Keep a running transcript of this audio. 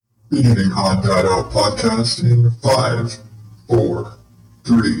Beginning Odd Dad Out podcast in 5, 4,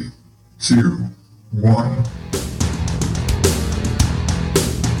 3, 2, 1.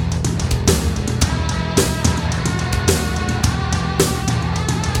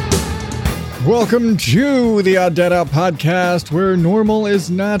 Welcome to the Odd Dad Out podcast, where normal is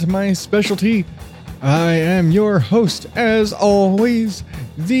not my specialty. I am your host, as always,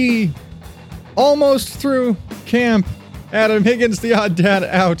 the almost through camp, Adam Higgins, the Odd Dad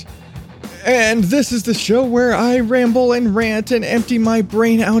Out. And this is the show where I ramble and rant and empty my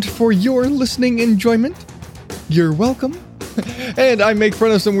brain out for your listening enjoyment. You're welcome. And I make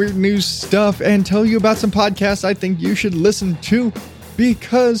fun of some weird news stuff and tell you about some podcasts I think you should listen to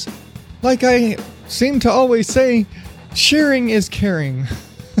because, like I seem to always say, sharing is caring.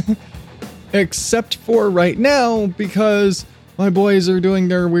 Except for right now, because my boys are doing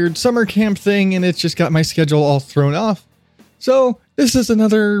their weird summer camp thing and it's just got my schedule all thrown off. So this is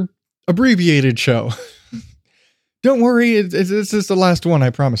another abbreviated show. Don't worry, this is the last one,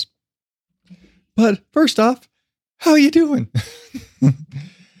 I promise. But first off, how you doing?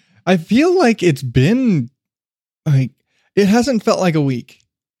 I feel like it's been, it hasn't felt like a week.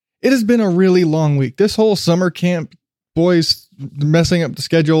 It has been a really long week. This whole summer camp, boys messing up the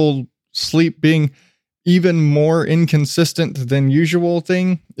schedule, sleep being even more inconsistent than usual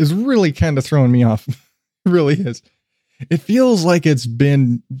thing is really kind of throwing me off. It really is. It feels like it's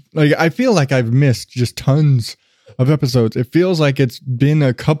been, I feel like I've missed just tons of episodes. It feels like it's been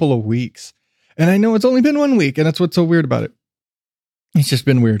a couple of weeks. And I know it's only been 1 week, and that's what's so weird about it. It's just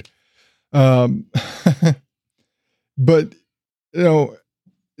been weird. But, you know,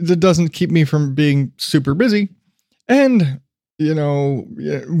 that doesn't keep me from being super busy. And, you know,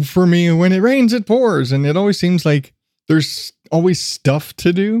 for me, when it rains, it pours. And it always seems like there's always stuff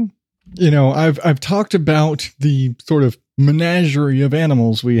to do. You know, I've talked about the sort of menagerie of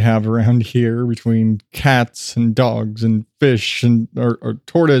animals we have around here between cats and dogs and fish and or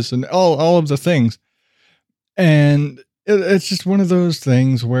tortoise and all of the things. And it's just one of those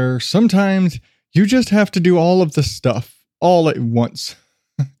things where sometimes you just have to do all of the stuff all at once.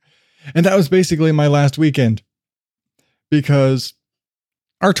 And that was basically my last weekend, because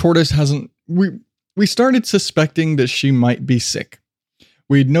our tortoise we started suspecting that she might be sick.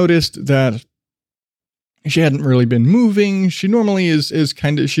 We'd noticed that she hadn't really been moving. She normally is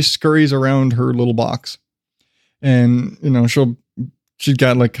kind of, she scurries around her little box, and, you know, she's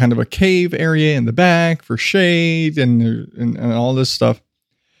got like kind of a cave area in the back for shade and all this stuff.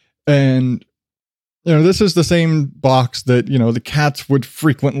 And, you know, this is the same box that, you know, the cats would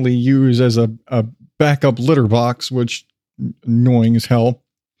frequently use as a backup litter box, which annoying as hell.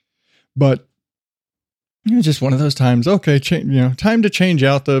 But it was just one of those times. Okay, time to change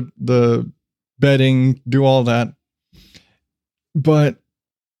out the bedding, do all that. But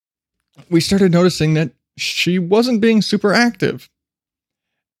we started noticing that she wasn't being super active,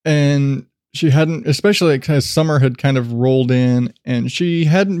 and she hadn't, especially as summer had kind of rolled in, and she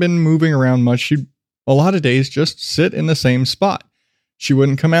hadn't been moving around much. She'd a lot of days just sit in the same spot. She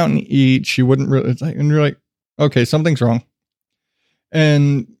wouldn't come out and eat. She wouldn't really, and you're like, okay, something's wrong.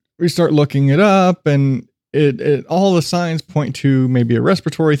 And we start looking it up, and it all the signs point to maybe a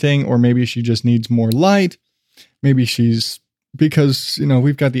respiratory thing, or maybe she just needs more light. Maybe because, you know,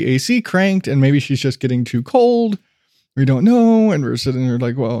 we've got the AC cranked, and maybe she's just getting too cold. We don't know. And we're sitting there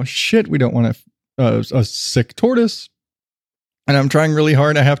like, well, shit, we don't want a sick tortoise. And I'm trying really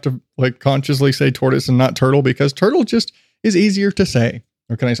hard. I have to like consciously say tortoise and not turtle, because turtle just is easier to say.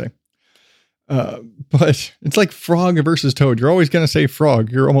 What can I say? But it's like frog versus toad. You're always going to say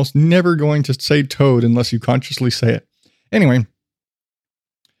frog. You're almost never going to say toad unless you consciously say it. Anyway,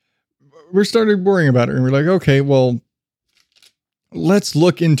 we started worrying about it, and we're like, okay, well, let's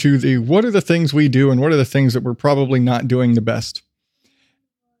look into what are the things we do and what are the things that we're probably not doing the best.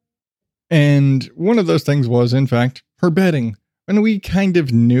 And one of those things was, in fact, her bedding. And we kind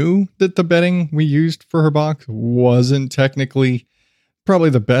of knew that the bedding we used for her box wasn't technically probably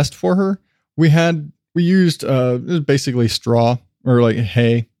the best for her. We used it was basically straw or like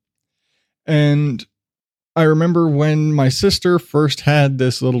hay. And I remember when my sister first had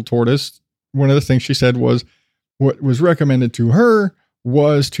this little tortoise, one of the things she said was what was recommended to her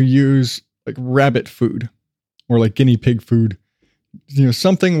was to use like rabbit food or like guinea pig food, you know,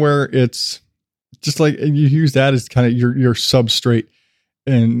 something where it's just like you use that as kind of your substrate.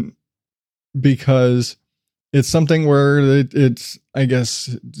 And because it's something where it's, I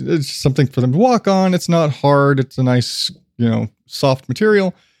guess it's something for them to walk on. It's not hard. It's a nice, you know, soft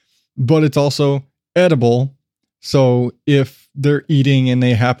material, but it's also edible. So if they're eating and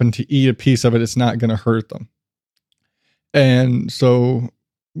they happen to eat a piece of it, it's not going to hurt them. And so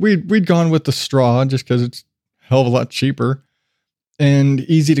we'd gone with the straw just because it's a hell of a lot cheaper and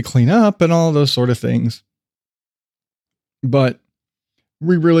easy to clean up and all those sort of things. But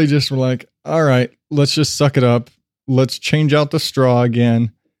we really just were like, all right, let's just suck it up. Let's change out the straw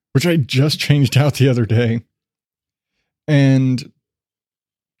again, which I just changed out the other day. And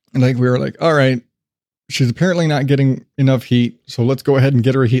like, we were like, all right, she's apparently not getting enough heat, so let's go ahead and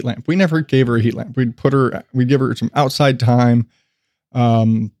get her a heat lamp. We never gave her a heat lamp. We'd give her some outside time.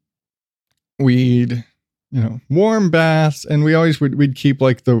 We'd, warm baths, and we'd keep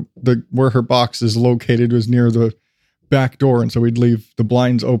like the where her box is located was near the back door, and so we'd leave the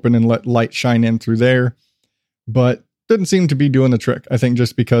blinds open and let light shine in through there. But didn't seem to be doing the trick. I think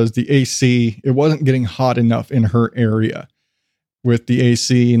just because the AC, it wasn't getting hot enough in her area with the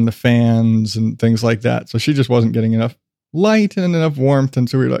AC and the fans and things like that. So she just wasn't getting enough light and enough warmth. And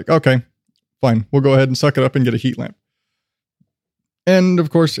so we were like, okay, fine, we'll go ahead and suck it up and get a heat lamp. And of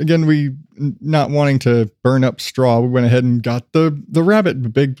course, again, we not wanting to burn up straw, we went ahead and got the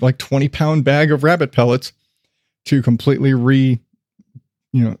big like 20-pound bag of rabbit pellets to completely refill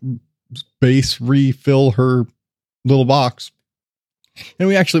her little box. And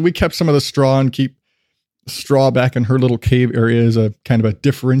we kept some of the straw and keep straw back in her little cave area as a kind of a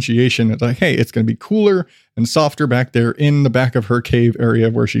differentiation. It's like, hey, it's going to be cooler and softer back there in the back of her cave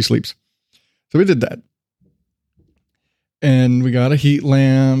area where she sleeps. So we did that. And we got a heat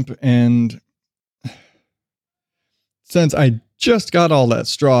lamp, and since I just got all that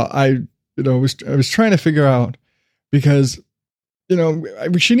straw, I was trying to figure out, because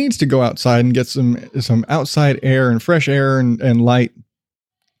she needs to go outside and get some outside air and fresh air and light.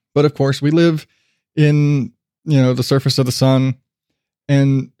 But of course, we live in the surface of the sun,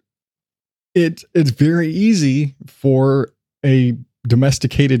 and it's very easy for a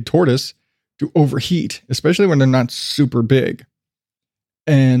domesticated tortoise to overheat, especially when they're not super big.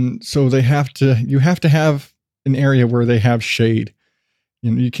 And so you have to have an area where they have shade.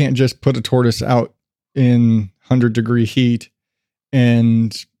 You can't just put a tortoise out in 100-degree heat,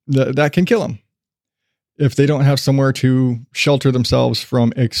 and that can kill them if they don't have somewhere to shelter themselves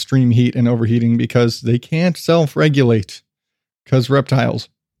from extreme heat and overheating, because they can't self-regulate because reptiles.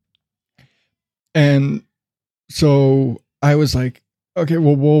 And so I was like, okay,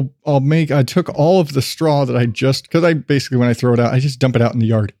 well, I took all of the straw that because I basically, when I throw it out, I just dump it out in the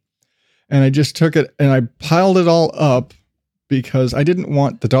yard. And I just took it and I piled it all up because I didn't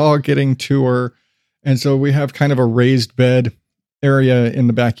want the dog getting to her. And so we have kind of a raised bed area in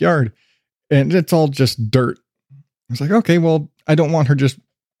the backyard, and it's all just dirt. I was like, okay, well, I don't want her just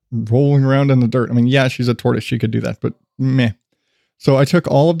rolling around in the dirt. I mean, yeah, she's a tortoise. She could do that, but meh. So I took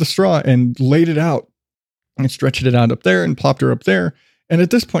all of the straw and laid it out and stretched it out up there and plopped her up there. And at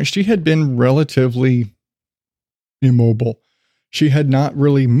this point, she had been relatively immobile. She had not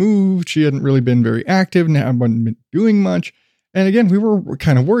really moved. She hadn't really been very active. Now I hadn't been doing much. And again, we were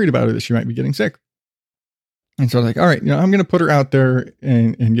kind of worried about her that she might be getting sick. And so I was like, all right, I'm going to put her out there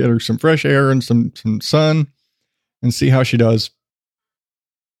and get her some fresh air and some sun and see how she does.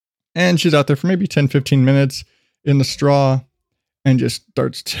 And she's out there for maybe 10, 15 minutes in the straw and just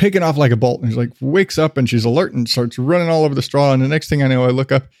starts taking off like a bolt. And she's like, wakes up and she's alert and starts running all over the straw. And the next thing I know, I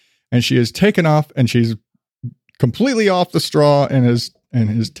look up and she is taken off, and she's completely off the straw and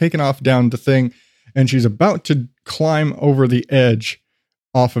has taken off down the thing. And she's about to climb over the edge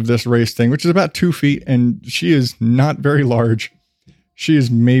off of this race thing, which is about 2 feet. And she is not very large. She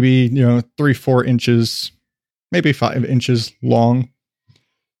is maybe, 3-4 inches, maybe 5 inches long.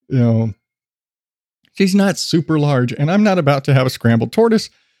 She's not super large, and I'm not about to have a scrambled tortoise.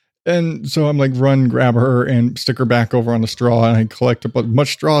 And so I'm like, run, grab her and stick her back over on the straw. And I collect as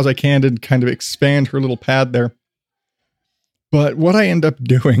much straw as I can to kind of expand her little pad there. But what I end up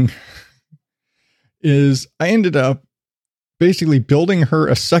doing is I ended up basically building her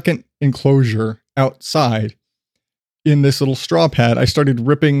a second enclosure outside in this little straw pad. I started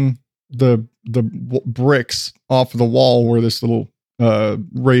ripping the bricks off the wall where this little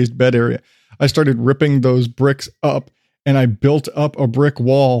raised bed area. I started ripping those bricks up, and I built up a brick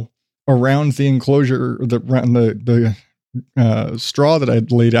wall around the enclosure, around the straw that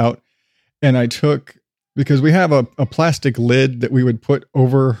I'd laid out. And I took, because we have a plastic lid that we would put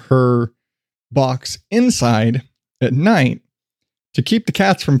over her box inside at night to keep the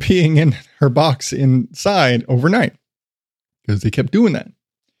cats from peeing in her box inside overnight, because they kept doing that.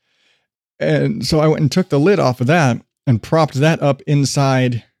 And so I went and took the lid off of that and propped that up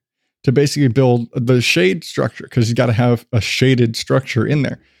inside to basically build the shade structure, because you got to have a shaded structure in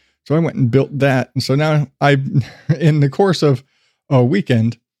there. So I went and built that. And so now in the course of a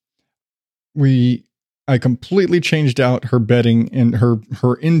weekend, I completely changed out her bedding and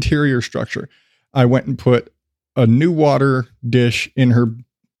her interior structure. I went and put a new water dish in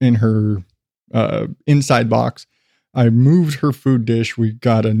her inside box. I moved her food dish. We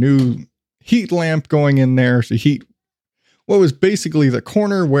got a new heat lamp going in there to heat what was basically the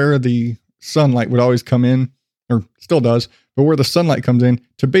corner where the sunlight would always come in, or still does, but where the sunlight comes in,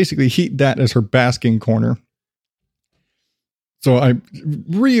 to basically heat that as her basking corner. So I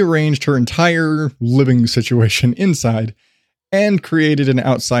rearranged her entire living situation inside and created an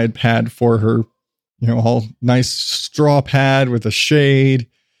outside pad for her, all nice straw pad with a shade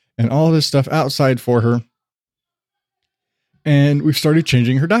and all this stuff outside for her. And we've started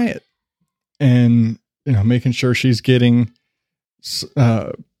changing her diet and, making sure she's getting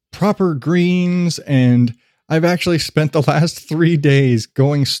proper greens. And I've actually spent the last 3 days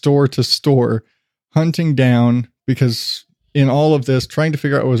going store to store, hunting down, because in all of this, trying to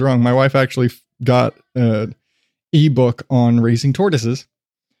figure out what was wrong, my wife actually got an ebook on raising tortoises.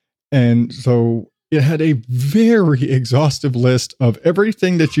 And so it had a very exhaustive list of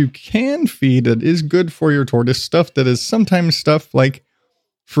everything that you can feed that is good for your tortoise, stuff that is sometimes stuff like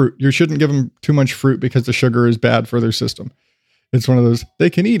fruit. You shouldn't give them too much fruit because the sugar is bad for their system. It's one of those, they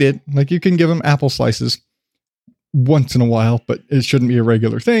can eat it. Like you can give them apple slices once in a while, but it shouldn't be a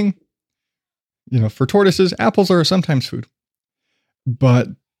regular thing. For tortoises, apples are sometimes food. But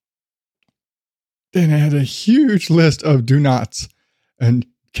then I had a huge list of do nots and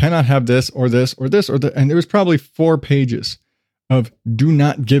cannot have this or this or this or that. And there was probably 4 pages of do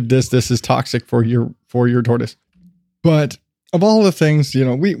not give this. This is toxic for your tortoise. But of all the things,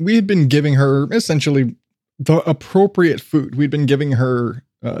 we had been giving her essentially the appropriate food. We'd been giving her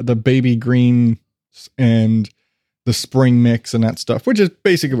the baby green and the spring mix and that stuff, which is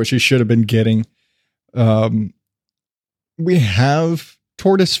basically what she should have been getting. We have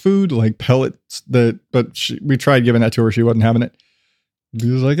tortoise food like pellets we tried giving that to her. She wasn't having it.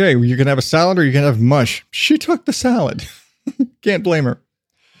 He was like, hey, you can have a salad or you can have mush. She took the salad. Can't blame her.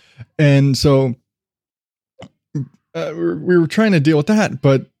 And so we were trying to deal with that,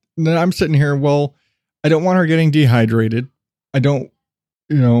 but then I'm sitting here, well, I don't want her getting dehydrated. I don't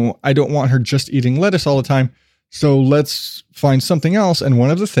want her just eating lettuce all the time. So let's find something else. And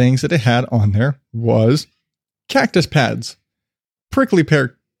one of the things that it had on there was cactus pads, prickly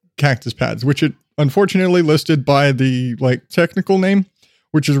pear cactus pads, which it unfortunately listed by the technical name,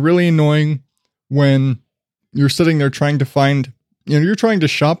 which is really annoying when you're sitting there trying to find, you're trying to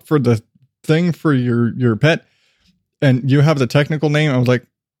shop for the thing for your pet and you have the technical name. I was like,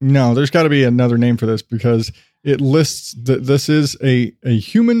 no, there's got to be another name for this because it lists that this is a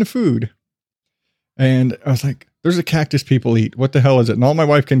human food. And I was like, there's a cactus people eat. What the hell is it? And all my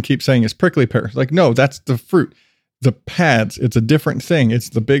wife can keep saying is prickly pear. It's like, no, that's the fruit. The pads, it's a different thing. It's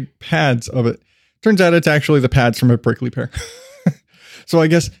the big pads of it. Turns out it's actually the pads from a prickly pear. So I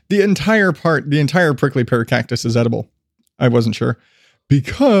guess the entire prickly pear cactus is edible. I wasn't sure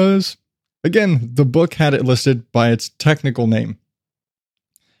because, again, the book had it listed by its technical name.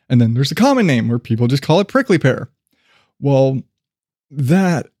 And then there's a common name where people just call it prickly pear. Well,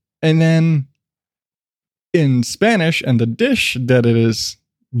 that, and then in Spanish and the dish that it is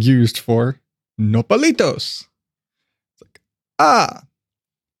used for, nopalitos. It's like,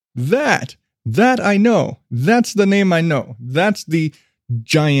 that I know. That's the name I know. That's the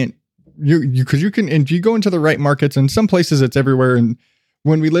giant, because you can, and you go into the right markets, and some places it's everywhere. And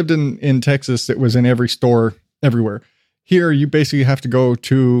when we lived in Texas, it was in every store everywhere. Here, you basically have to go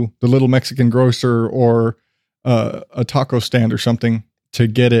to the little Mexican grocer or a taco stand or something to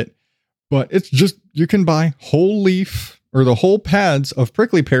get it. But it's just, you can buy whole leaf or the whole pads of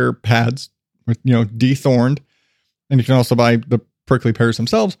prickly pear pads with, dethorned. And you can also buy the prickly pears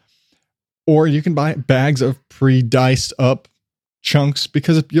themselves. Or you can buy bags of pre-diced up chunks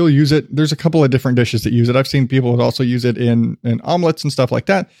because you'll use it. There's a couple of different dishes that use it. I've seen people that also use it in omelets and stuff like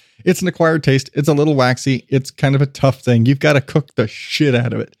that. It's an acquired taste. It's a little waxy. It's kind of a tough thing. You've got to cook the shit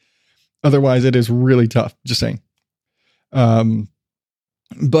out of it. Otherwise, it is really tough. Just saying. But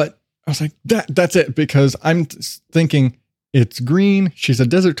I was like, that's it, because I'm thinking it's green. She's a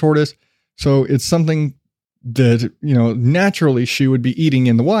desert tortoise. So it's something that, naturally she would be eating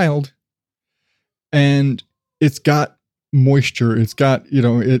in the wild. And it's got moisture. It's got,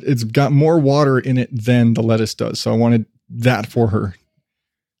 it's got more water in it than the lettuce does. So I wanted that for her.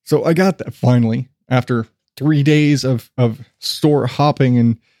 So I got that finally after 3 days of store hopping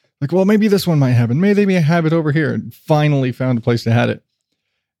and like, well, maybe this one might have it. Maybe they have it over here. And finally found a place that had it.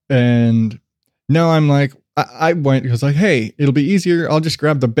 And now I'm like, I went because like, hey, it'll be easier. I'll just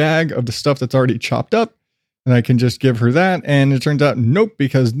grab the bag of the stuff that's already chopped up and I can just give her that. And it turns out, nope,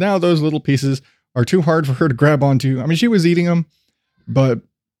 because now those little pieces are too hard for her to grab onto. I mean, she was eating them, but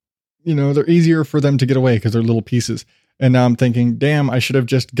they're easier for them to get away because they're little pieces. And now I'm thinking, damn, I should have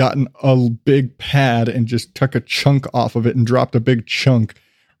just gotten a big pad and just took a chunk off of it and dropped a big chunk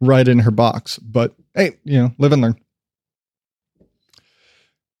right in her box. But hey, live and learn.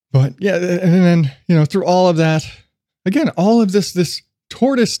 But yeah, and then, through all of that, again, all of this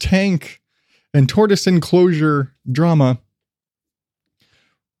tortoise tank and tortoise enclosure drama.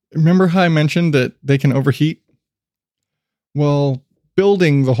 Remember how I mentioned that they can overheat? Well,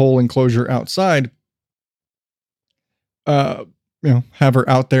 building the whole enclosure outside, have her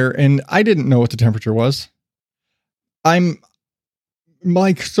out there, and I didn't know what the temperature was. I'm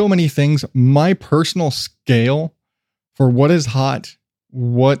like so many things, my personal scale for what is hot,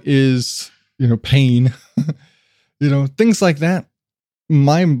 what is, pain, things like that.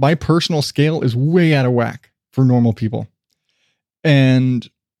 My personal scale is way out of whack for normal people. And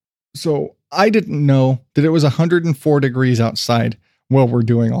so I didn't know that it was 104 degrees outside while we're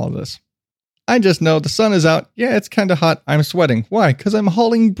doing all of this. I just know the sun is out. Yeah, it's kind of hot. I'm sweating. Why? Because I'm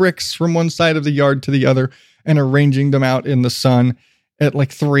hauling bricks from one side of the yard to the other and arranging them out in the sun at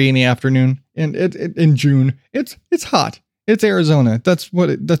like 3 p.m. And in June, it's hot. It's Arizona. That's what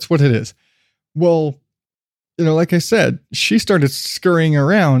it is. Well, like I said, she started scurrying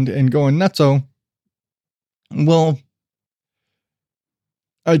around and going nutso. Well,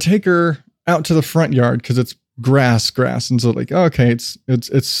 I take her out to the front yard because it's grass. And so like, okay,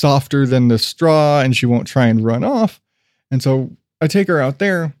 it's softer than the straw and she won't try and run off. And so I take her out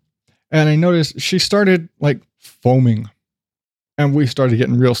there and I noticed she started like foaming and we started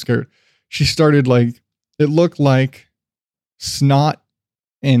getting real scared. She started like, it looked like snot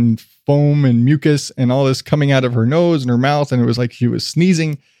and foam and mucus and all this coming out of her nose and her mouth. And it was like she was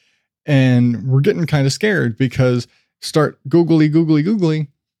sneezing and we're getting kind of scared because start googly.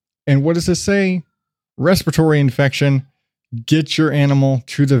 And what does it say? Respiratory infection. Get your animal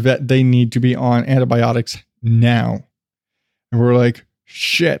to the vet. They need to be on antibiotics now. And we're like,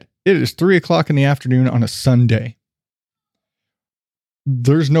 shit, it is 3:00 in the afternoon on a Sunday.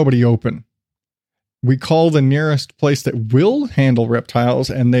 There's nobody open. We call the nearest place that will handle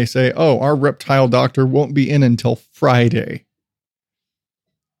reptiles and they say, oh, our reptile doctor won't be in until Friday.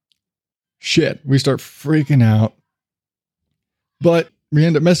 Shit, we start freaking out. But we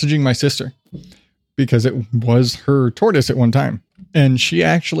end up messaging my sister because it was her tortoise at one time. And she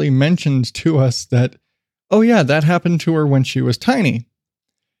actually mentioned to us that, oh yeah, that happened to her when she was tiny.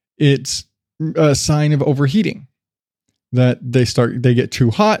 It's a sign of overheating. That they get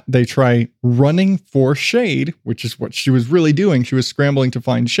too hot. They try running for shade, which is what she was really doing. She was scrambling to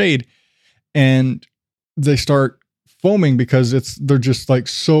find shade and they start foaming because they're just like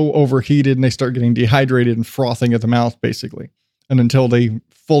so overheated and they start getting dehydrated and frothing at the mouth basically. And until they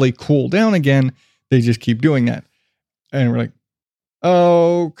fully cool down again, they just keep doing that. And we're like,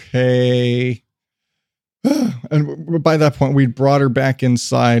 okay. And by that point, we'd brought her back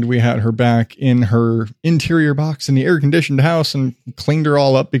inside. We had her back in her interior box in the air conditioned house and cleaned her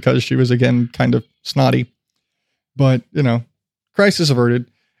all up because she was again kind of snotty. But, crisis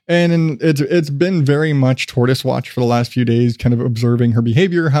averted. And it's been very much tortoise watch for the last few days, kind of observing her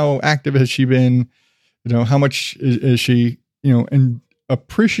behavior. How active has she been? How much is she, and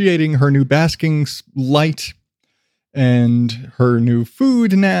appreciating her new basking light and her new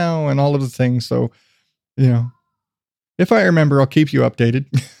food now and all of the things. So, if I remember, I'll keep you updated.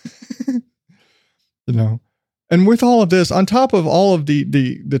 And with all of this, on top of all of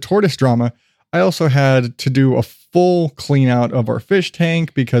the tortoise drama, I also had to do a full clean out of our fish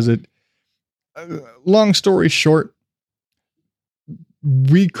tank because long story short,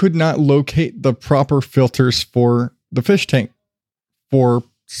 we could not locate the proper filters for the fish tank for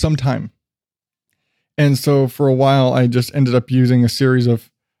some time. And so for a while, I just ended up using a series of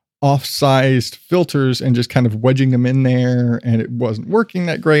off-sized filters and just kind of wedging them in there, and it wasn't working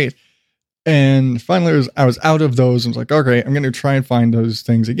that great. And finally I was out of those and was like, okay, I'm going to try and find those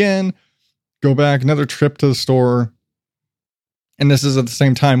things again, go back, another trip to the store. And this is at the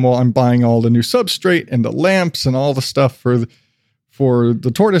same time while I'm buying all the new substrate and the lamps and all the stuff for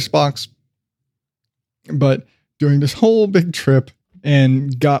the tortoise box. But doing this whole big trip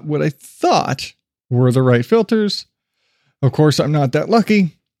and got what I thought were the right filters. Of course, I'm not that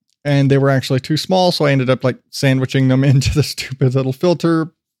lucky. And they were actually too small, so I ended up like sandwiching them into the stupid little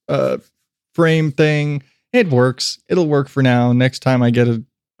filter frame thing. It works. It'll work for now. Next time I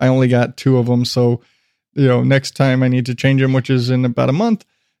only got 2 of them. So, next time I need to change them, which is in about a month,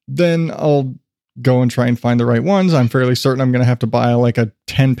 then I'll go and try and find the right ones. I'm fairly certain I'm going to have to buy like a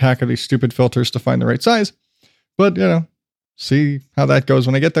 10-pack of these stupid filters to find the right size. But, see how that goes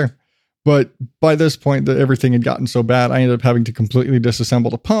when I get there. But by this point, everything had gotten so bad, I ended up having to completely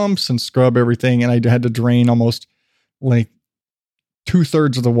disassemble the pumps and scrub everything. And I had to drain almost like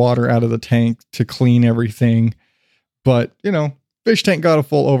 2/3 of the water out of the tank to clean everything. But, you know, fish tank got a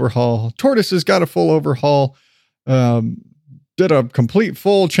full overhaul. Tortoises got a full overhaul. Did a complete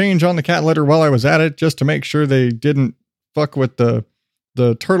full change on the cat litter while I was at it, just to make sure they didn't fuck with the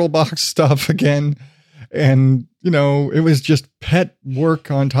turtle box stuff again. And, you know, it was just pet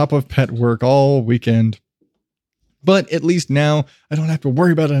work on top of pet work all weekend. But at least now I don't have to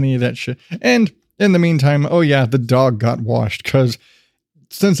worry about any of that shit. And in the meantime, oh yeah, the dog got washed, because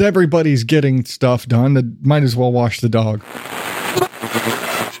since everybody's getting stuff done, they might as well wash the dog.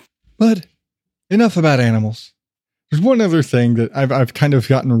 But enough about animals. There's one other thing that I've kind of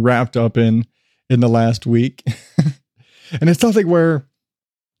gotten wrapped up in the last week. And it's something where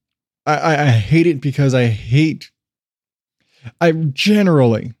I hate it, because I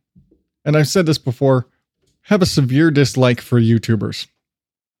generally, and I've said this before, have a severe dislike for YouTubers.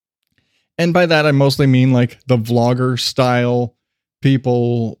 And by that, I mostly mean like the vlogger style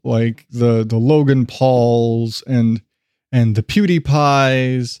people, like the Logan Pauls and the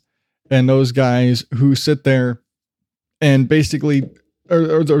PewDiePies and those guys who sit there and basically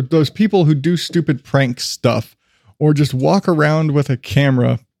or those people who do stupid prank stuff or just walk around with a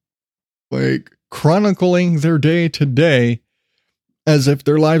camera, like chronicling their day to day as if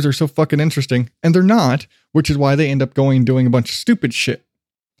their lives are so fucking interesting, and they're not, which is why they end up doing a bunch of stupid shit.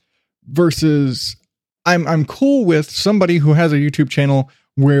 Versus I'm cool with somebody who has a YouTube channel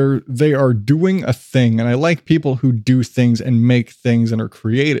where they are doing a thing, and I like people who do things and make things and are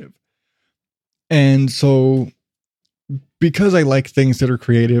creative. And so because I like things that are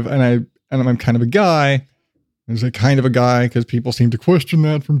creative, and I'm kind of a guy, there's a kind of a guy because people seem to question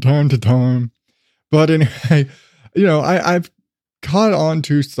that from time to time. But anyway, you know, I've caught on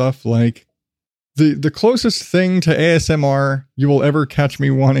to stuff like the closest thing to ASMR you will ever catch me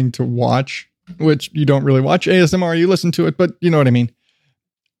wanting to watch, which you don't really watch ASMR, you listen to it, but you know what I mean,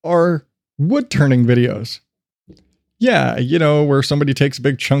 are wood turning videos. Yeah, you know, where somebody takes a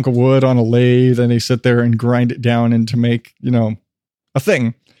big chunk of wood on a lathe and they sit there and grind it down and to make, you know, a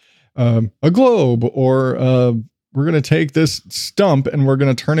thing, a globe, or we're going to take this stump and we're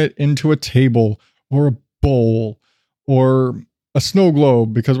going to turn it into a table or a bowl or a snow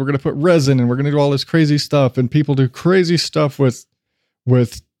globe, because we're going to put resin and we're going to do all this crazy stuff. And people do crazy stuff with wood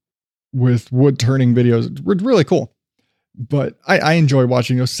turning videos. It's really cool. But I enjoy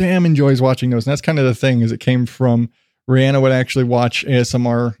watching those. Sam enjoys watching those. And that's kind of the thing, is it came from Rihanna would actually watch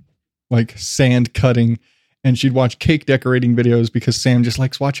ASMR, like sand cutting, and she'd watch cake decorating videos because Sam just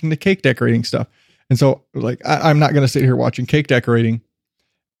likes watching the cake decorating stuff. And so like, I'm not going to sit here watching cake decorating.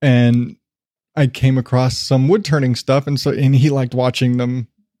 And I came across some wood turning stuff. And he liked watching them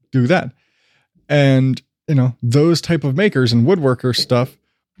do that. And, you know, those type of makers and woodworker stuff,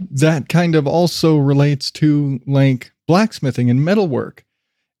 that kind of also relates to like blacksmithing and metalwork.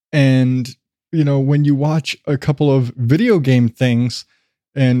 And, you know, when you watch a couple of video game things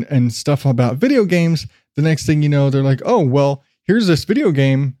and stuff about video games, the next thing you know, they're like, oh, well, here's this video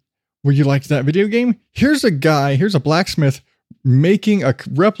game. Well, you liked that video game? Here's a blacksmith making a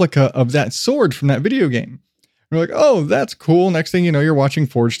replica of that sword from that video game. We're like, oh, that's cool. Next thing you know, you're watching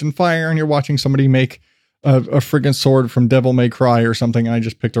Forged in Fire and you're watching somebody make a friggin' sword from Devil May Cry or something. I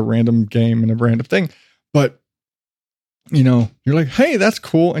just picked a random game and a random thing. But, you know, you're like, hey, that's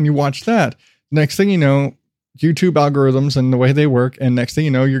cool. And you watch that. Next thing you know, YouTube algorithms and the way they work. And next thing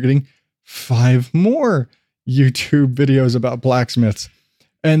you know, you're getting 5 more YouTube videos about blacksmiths.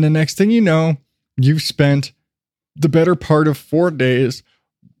 And the next thing you know, you've spent the better part of 4 days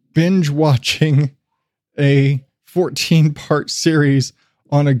binge watching a 14-part series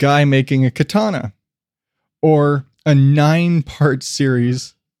on a guy making a katana, or a 9-part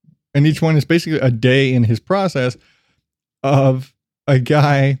series, and each one is basically a day in his process of a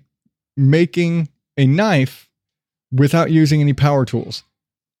guy making a knife without using any power tools.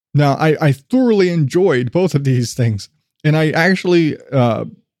 Now, I thoroughly enjoyed both of these things, and I actually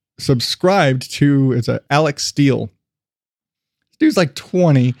subscribed to, it's a Alex Steele. This dude's like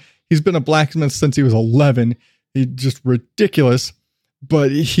 20. He's been a blacksmith since he was 11. He's just ridiculous,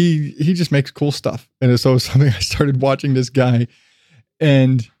 but he just makes cool stuff. And so something, I started watching this guy,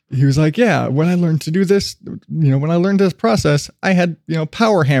 and he was like, yeah, when I learned to do this, you know, when I learned this process, I had, you know,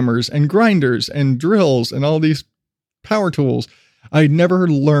 power hammers and grinders and drills and all these power tools. I never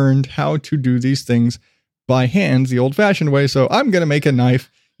learned how to do these things by hand the old fashioned way. So I'm going to make a knife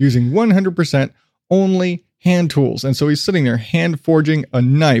using 100% only hand tools. And so he's sitting there hand forging a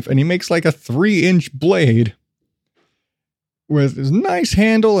knife, and he makes like a 3-inch blade with his nice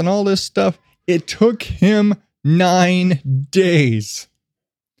handle and all this stuff. It took him 9 days.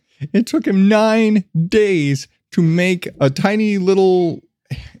 It took him 9 days to make a tiny little,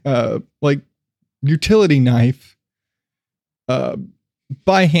 like, utility knife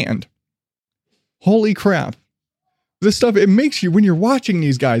by hand. Holy crap. This stuff, it makes you, when you're watching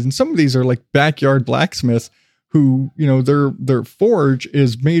these guys, and some of these are like backyard blacksmiths who, you know, their forge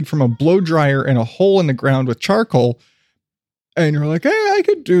is made from a blow dryer and a hole in the ground with charcoal. And you're like, hey, I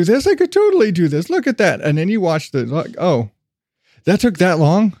could do this. I could totally do this. Look at that. And then you watch the, like, oh, that took that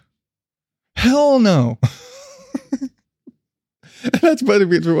long? Hell no. That's what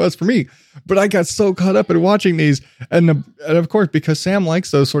it was for me. But I got so caught up in watching these. And of course, because Sam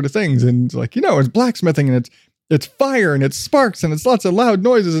likes those sort of things. And it's like, you know, it's blacksmithing and it's fire and it's sparks and it's lots of loud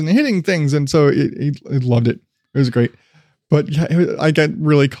noises and hitting things. And so he loved it. It was great. But yeah, I got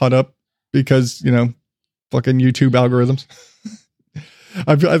really caught up because, you know, fucking YouTube algorithms.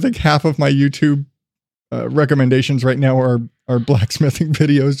 I think half of my YouTube recommendations right now are blacksmithing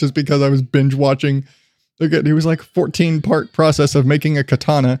videos just because I was binge watching. Look at, it was like a 14-part process of making a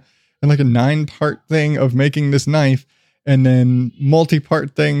katana and like a 9-part thing of making this knife and then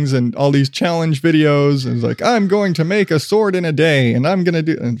multi-part things and all these challenge videos. And it's like, I'm going to make a sword in a day and I'm going to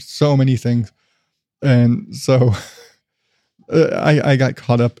do and so many things. And so I got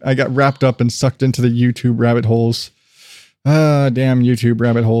caught up. I got wrapped up and sucked into the YouTube rabbit holes. Damn YouTube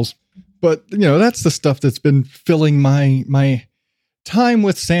rabbit holes. But, you know, that's the stuff that's been filling my time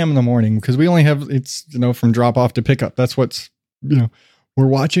with Sam in the morning because we only have, it's, you know, from drop off to pick up. That's what's, you know, we're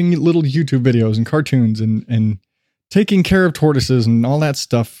watching little YouTube videos and cartoons and taking care of tortoises and all that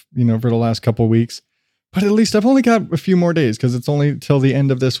stuff, you know, for the last couple of weeks. But at least I've only got a few more days because it's only till the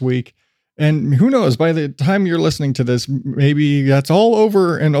end of this week. And who knows, by the time you're listening to this, maybe that's all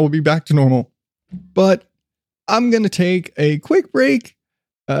over and I'll be back to normal. But I'm going to take a quick break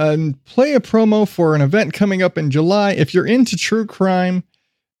and play a promo for an event coming up in July. If you're into true crime,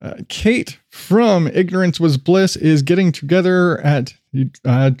 Kate from Ignorance Was Bliss is getting together at,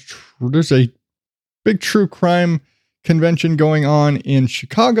 there's a big true crime convention going on in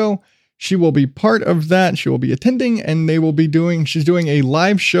Chicago. She will be part of that. She will be attending and she's doing a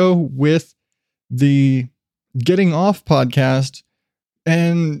live show with the Getting Off podcast.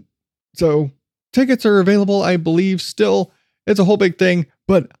 And so tickets are available, I believe, still. It's a whole big thing,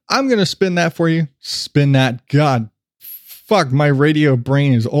 but I'm going to spin that for you. Spin that. God, fuck, my radio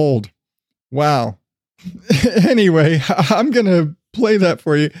brain is old. Wow. Anyway, I'm going to play that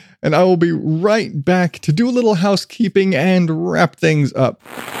for you, and I will be right back to do a little housekeeping and wrap things up.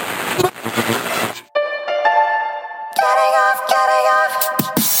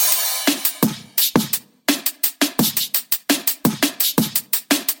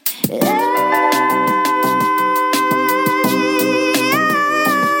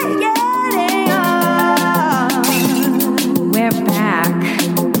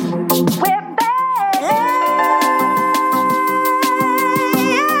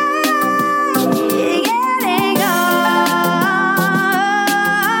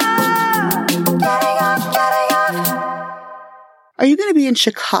 Are you going to be in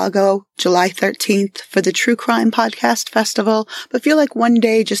Chicago July 13th for the True Crime Podcast Festival, but feel like one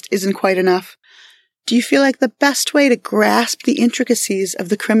day just isn't quite enough? Do you feel like the best way to grasp the intricacies of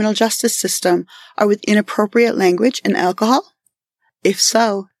the criminal justice system are with inappropriate language and alcohol? If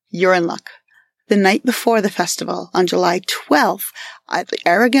so, you're in luck. The night before the festival, on July 12th, at the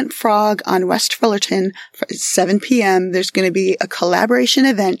Arrogant Frog on West Fullerton, for 7 p.m., there's going to be a collaboration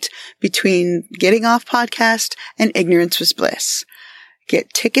event between Getting Off Podcast and Ignorance Was Bliss.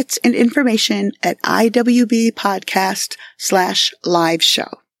 Get tickets and information at IWB-podcast/live show.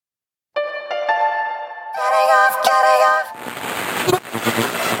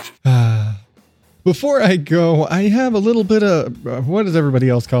 Before I go, I have a little bit of, what does everybody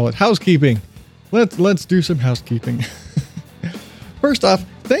else call it? Housekeeping. Let's do some housekeeping. First off,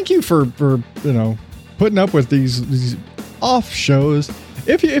 thank you for you know, putting up with these off shows.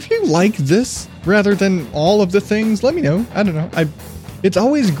 If you like this rather than all of the things, let me know. I don't know. It's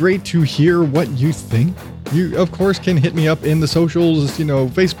always great to hear what you think. You, of course, can hit me up in the socials, you know,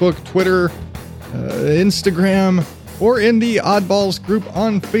 Facebook, Twitter, Instagram, or in the Oddballs group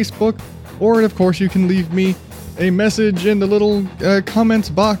on Facebook. Or, of course, you can leave me a message in the little comments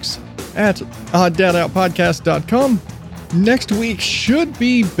box at odddadoutpodcast.com. Next week should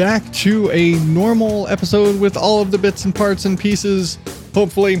be back to a normal episode with all of the bits and parts and pieces,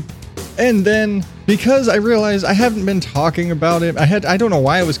 hopefully. And then, because I realized I haven't been talking about it, I don't know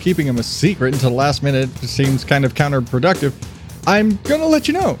why I was keeping him a secret until the last minute. It seems kind of counterproductive. I'm gonna let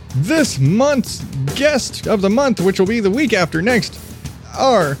you know, this month's guest of the month, which will be the week after next,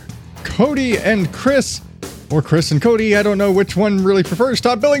 are Cody and Chris, or Chris and Cody, I don't know which one really prefers,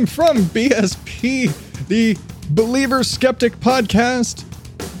 Top Billing from BSP, the Believer Skeptic podcast,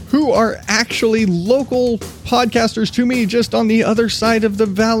 who are actually local podcasters to me, just on the other side of the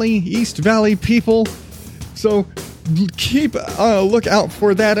valley, East Valley people. So keep a lookout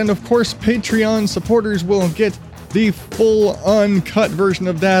for that. And of course, Patreon supporters will get the full uncut version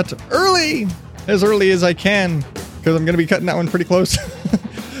of that as early as I can, because I'm going to be cutting that one pretty close.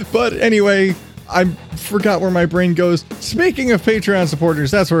 But anyway, I forgot where my brain goes. Speaking of Patreon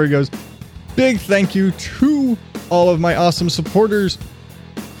supporters, that's where it goes. Big thank you to all of my awesome supporters.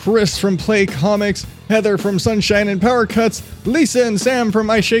 Chris from Play Comics, Heather from Sunshine and Power Cuts, Lisa and Sam from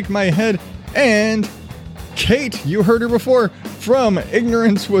I Shake My Head, and Kate, you heard her before, from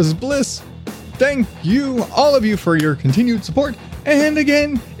Ignorance Was Bliss. Thank you, all of you, for your continued support. And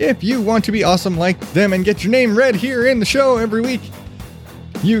again, if you want to be awesome like them and get your name read here in the show every week,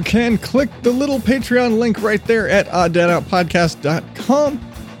 you can click the little Patreon link right there at odddadoutpodcast.com.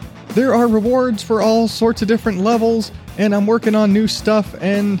 There are rewards for all sorts of different levels, and I'm working on new stuff,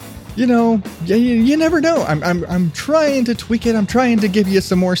 and you know, you never know. I'm trying to tweak it. I'm trying to give you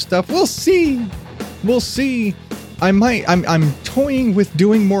some more stuff. We'll see. I'm toying with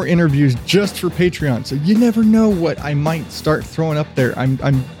doing more interviews just for Patreon, so you never know what I might start throwing up there.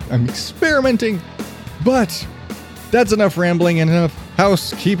 I'm experimenting, but that's enough rambling and enough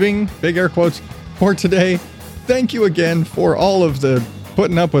housekeeping, big air quotes, for today. Thank you again for all of the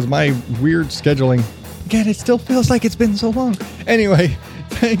putting up with my weird scheduling. Again, it still feels like it's been so long. Anyway,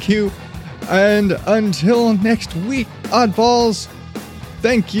 thank you. And until next week, oddballs,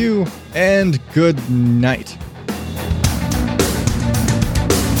 thank you and good night.